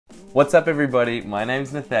What's up everybody, my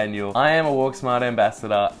name's Nathaniel, I am a WalkSmart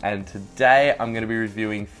ambassador, and today I'm going to be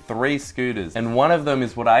reviewing 3 scooters, and one of them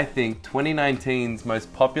is what I think 2019's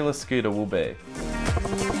most popular scooter will be.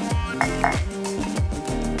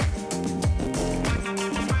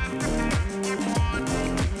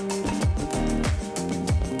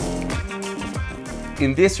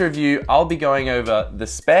 In this review, I'll be going over the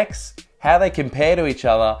specs, how they compare to each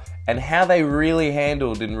other, and how they really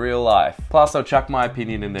handled in real life. Plus, I'll chuck my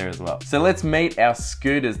opinion in there as well. So let's meet our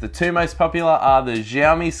scooters. The 2 most popular are the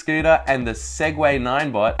Xiaomi Scooter and the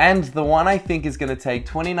Segway-Ninebot, and the one I think is going to take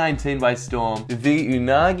 2019 by storm, the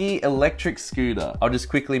Unagi electric scooter. I'll just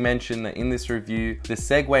quickly mention that in this review, the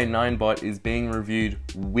Segway-Ninebot is being reviewed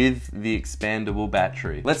with the expandable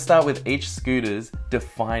battery. Let's start with each scooter's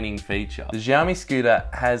defining feature. The Xiaomi scooter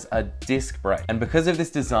has a disc brake, and because of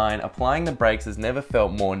this design, applying the brakes has never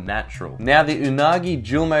felt more natural. Now, the Unagi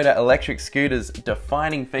dual motor electric scooter's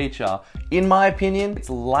defining feature, in my opinion, it's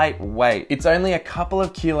lightweight. It's only a couple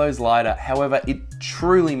of kilos lighter, however, it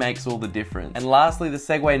truly makes all the difference. And lastly, the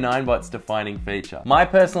Segway-Ninebot's defining feature. My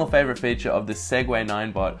personal favorite feature of the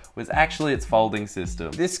Segway-Ninebot was actually its folding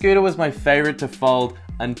system. This scooter was my favorite to fold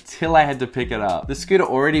until I had to pick it up. The scooter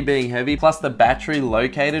already being heavy, plus the battery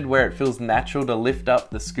located where it feels natural to lift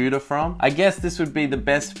up the scooter from. I guess this would be the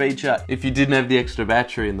best feature if you didn't have the extra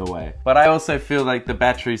battery in the way. But I also feel like the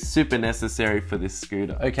battery is super necessary for this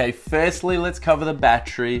scooter. Okay, firstly, let's cover the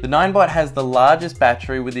battery. The Ninebot has the largest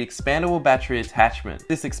battery with the expandable battery attachment.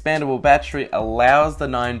 This expandable battery allows the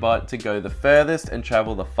Ninebot to go the furthest and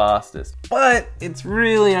travel the fastest. But it's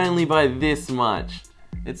really only by this much.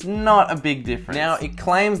 It's not a big difference. Now, it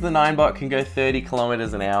claims the Ninebot can go 30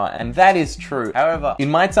 kilometers an hour, and that is true. However,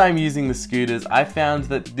 in my time using the scooters, I found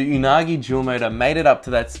that the Unagi dual motor made it up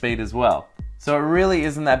to that speed as well. So it really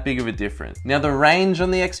isn't that big of a difference. Now, the range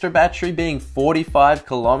on the extra battery being 45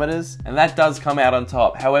 kilometers, and that does come out on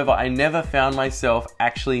top. However, I never found myself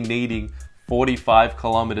actually needing 45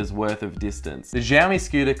 kilometers worth of distance. The Xiaomi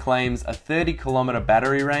scooter claims a 30 kilometer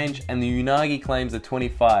battery range, and the Unagi claims a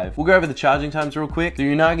 25. We'll go over the charging times real quick. The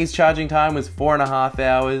Unagi's charging time was 4.5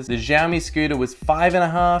 hours. The Xiaomi scooter was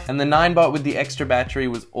 5.5, and the Ninebot with the extra battery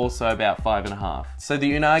was also about 5.5. So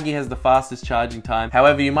the Unagi has the fastest charging time.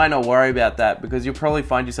 However, you might not worry about that because you'll probably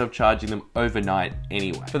find yourself charging them overnight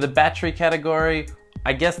anyway. For the battery category,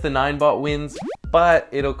 I guess the Ninebot wins, but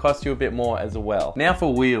it'll cost you a bit more as well. Now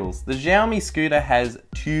for wheels. The Xiaomi scooter has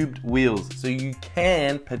tubed wheels, so you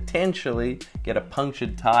can potentially get a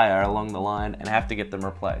punctured tire along the line and have to get them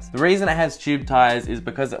replaced. The reason it has tube tires is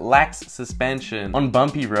because it lacks suspension. On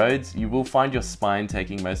bumpy roads, you will find your spine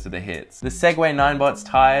taking most of the hits. The Segway-Ninebot's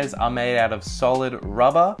tires are made out of solid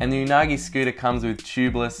rubber, and the Unagi scooter comes with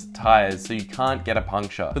tubeless tires, so you can't get a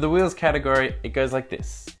puncture. For the wheels category, it goes like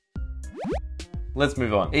this. Let's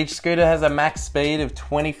move on. Each scooter has a max speed of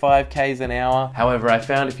 25 k's an hour. However, I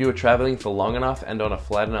found if you were traveling for long enough and on a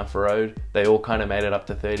flat enough road, they all kind of made it up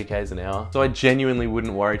to 30 k's an hour. So I genuinely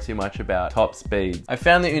wouldn't worry too much about top speed. I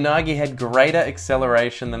found that Unagi had greater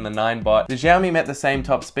acceleration than the Ninebot. The Xiaomi met the same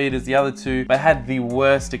top speed as the other 2, but had the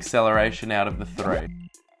worst acceleration out of the 3.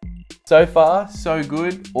 So far, so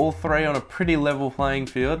good. All 3 on a pretty level playing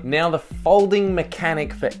field. Now, the folding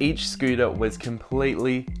mechanic for each scooter was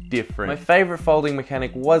completely different. My favorite folding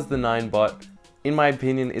mechanic was the Ninebot. In my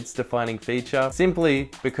opinion, its defining feature, simply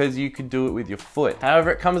because you could do it with your foot. However,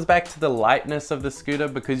 it comes back to the lightness of the scooter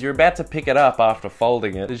because you're about to pick it up after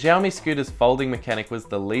folding it. The Xiaomi scooter's folding mechanic was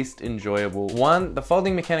the least enjoyable. 1, the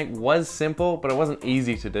folding mechanic was simple, but it wasn't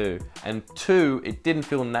easy to do. And 2, it didn't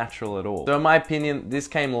feel natural at all. So in my opinion, this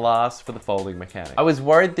came last for the folding mechanic. I was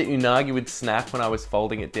worried that Unagi would snap when I was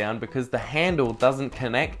folding it down because the handle doesn't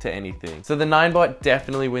connect to anything. So the Ninebot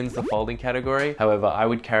definitely wins the folding category. However, I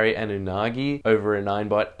would carry an Unagi over a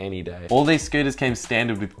Ninebot any day. All these scooters came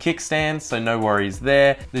standard with kickstands, so no worries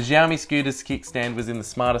there. The Xiaomi scooter's kickstand was in the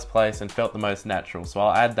smartest place and felt the most natural, so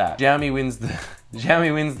I'll add that. Xiaomi wins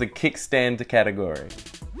the kickstand category.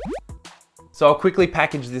 So I'll quickly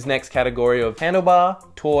package this next category of handlebar,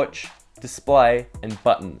 torch, display, and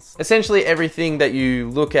buttons. Essentially everything that you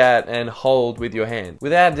look at and hold with your hand.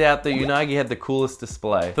 Without a doubt, the Unagi had the coolest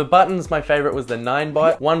display. For buttons, my favorite was the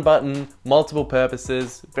Ninebot. 1 button, multiple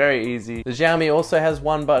purposes, very easy. The Xiaomi also has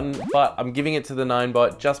 1 button, but I'm giving it to the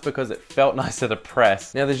Ninebot just because it felt nicer to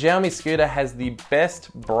press. Now, the Xiaomi scooter has the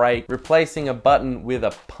best brake, replacing a button with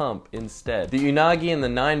a pump instead. The Unagi and the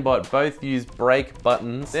Ninebot both use brake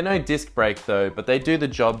buttons. They're no disc brake though, but they do the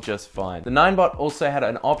job just fine. The Ninebot also had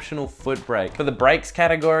an optional foot foot brake. For the brakes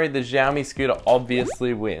category, the Xiaomi scooter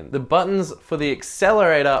obviously wins. The buttons for the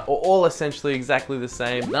accelerator are all essentially exactly the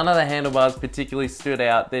same. None of the handlebars particularly stood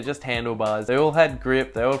out. They're just handlebars. They all had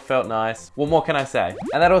grip. They all felt nice. What more can I say?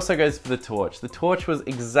 And that also goes for the torch. The torch was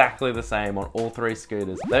exactly the same on all three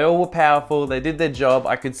scooters. They all were powerful. They did their job.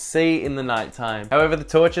 I could see in the nighttime. However, the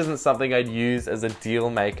torch isn't something I'd use as a deal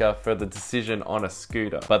maker for the decision on a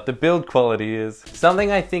scooter, but the build quality is.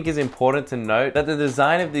 Something I think is important to note that the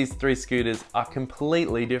design of these three scooters are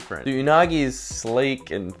completely different. The Unagi is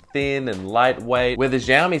sleek and thin and lightweight, where the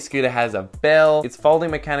Xiaomi scooter has a bell, its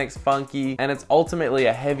folding mechanics funky, and it's ultimately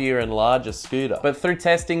a heavier and larger scooter. But through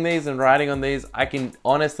testing these and riding on these, I can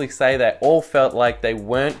honestly say they all felt like they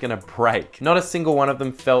weren't gonna break. Not a single one of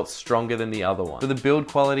them felt stronger than the other one. For the build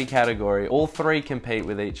quality category, all three compete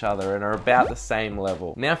with each other and are about the same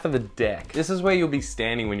level. Now for the deck. This is where you'll be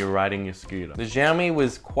standing when you're riding your scooter. The Xiaomi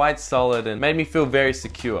was quite solid and made me feel very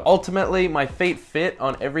secure. Ultimately, my feet fit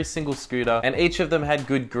on every single scooter and each of them had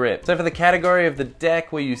good grip. So for the category of the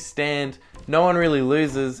deck where you stand, no one really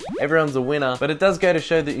loses, everyone's a winner, but it does go to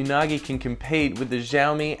show that Unagi can compete with the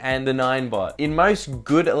Xiaomi and the Ninebot. In most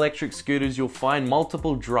good electric scooters, you'll find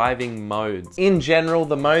multiple driving modes. In general,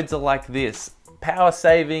 the modes are like this: power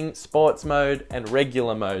saving, sports mode, and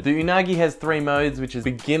regular mode. The Unagi has three modes, which is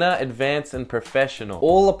beginner, advanced, and professional,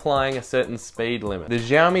 all applying a certain speed limit. The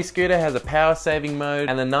Xiaomi scooter has a power saving mode,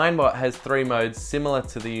 and the Ninebot has three modes similar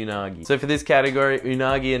to the Unagi. So for this category,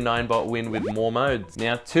 Unagi and Ninebot win with more modes.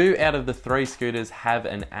 Now, 2 out of the 3 scooters have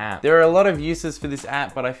an app. There are a lot of uses for this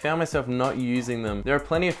app, but I found myself not using them. There are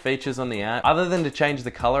plenty of features on the app. Other than to change the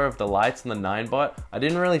color of the lights on the Ninebot, I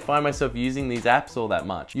didn't really find myself using these apps all that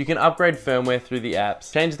much. You can upgrade firmware through the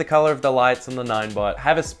apps, change the color of the lights on the Ninebot,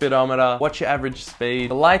 have a speedometer, watch your average speed.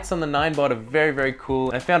 The lights on the Ninebot are very, very cool.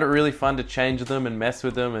 I found it really fun to change them and mess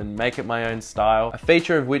with them and make it my own style. A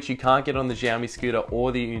feature of which you can't get on the Xiaomi scooter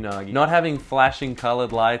or the Unagi. Not having flashing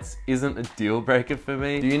colored lights isn't a deal breaker for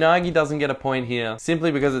me. The Unagi doesn't get a point here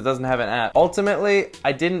simply because it doesn't have an app. Ultimately,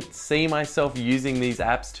 I didn't see myself using these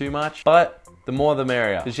apps too much, but the more the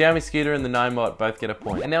merrier. The Xiaomi scooter and the Ninebot both get a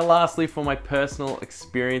point. And now lastly, for my personal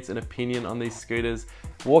experience and opinion on these scooters,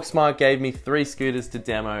 WalkSmart gave me 3 scooters to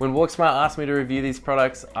demo. When WalkSmart asked me to review these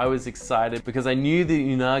products, I was excited because I knew the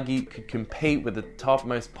Unagi could compete with the top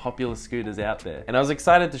most popular scooters out there. And I was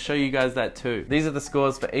excited to show you guys that too. These are the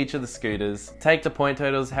scores for each of the scooters. Take the point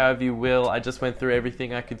totals however you will. I just went through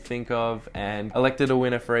everything I could think of and elected a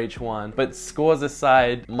winner for each one. But scores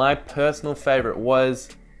aside, my personal favorite was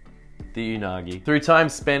the Unagi. Through time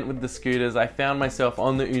spent with the scooters, I found myself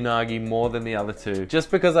on the Unagi more than the other two,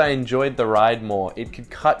 just because I enjoyed the ride more. It could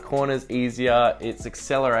cut corners easier, its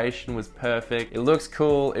acceleration was perfect, it looks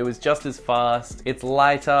cool, it was just as fast, it's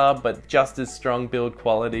lighter but just as strong build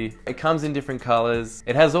quality, it comes in different colors,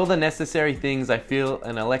 it has all the necessary things I feel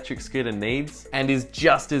an electric scooter needs, and is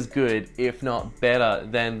just as good, if not better,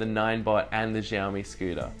 than the Ninebot and the Xiaomi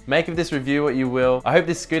scooter. Make of this review what you will. I hope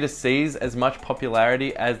this scooter sees as much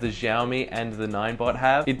popularity as the Xiaomi and the Ninebot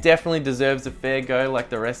have. It definitely deserves a fair go like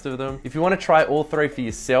the rest of them. If you want to try all 3 for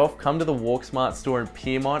yourself, come to the WalkSmart store in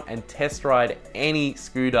Piermont and test ride any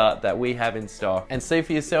scooter that we have in stock and see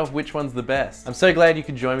for yourself which one's the best. I'm so glad you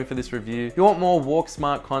could join me for this review. If you want more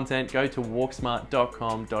WalkSmart content, go to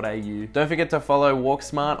walksmart.com.au. Don't forget to follow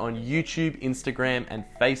WalkSmart on YouTube, Instagram, and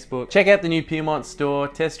Facebook. Check out the new Piermont store,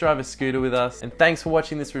 test drive a scooter with us, and thanks for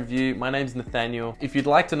watching this review. My name's Nathaniel. If you'd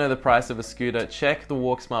like to know the price of a scooter, check the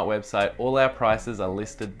WalkSmart website. All our prices are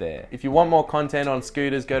listed there. If you want more content on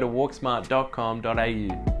scooters, go to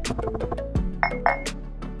walksmart.com.au.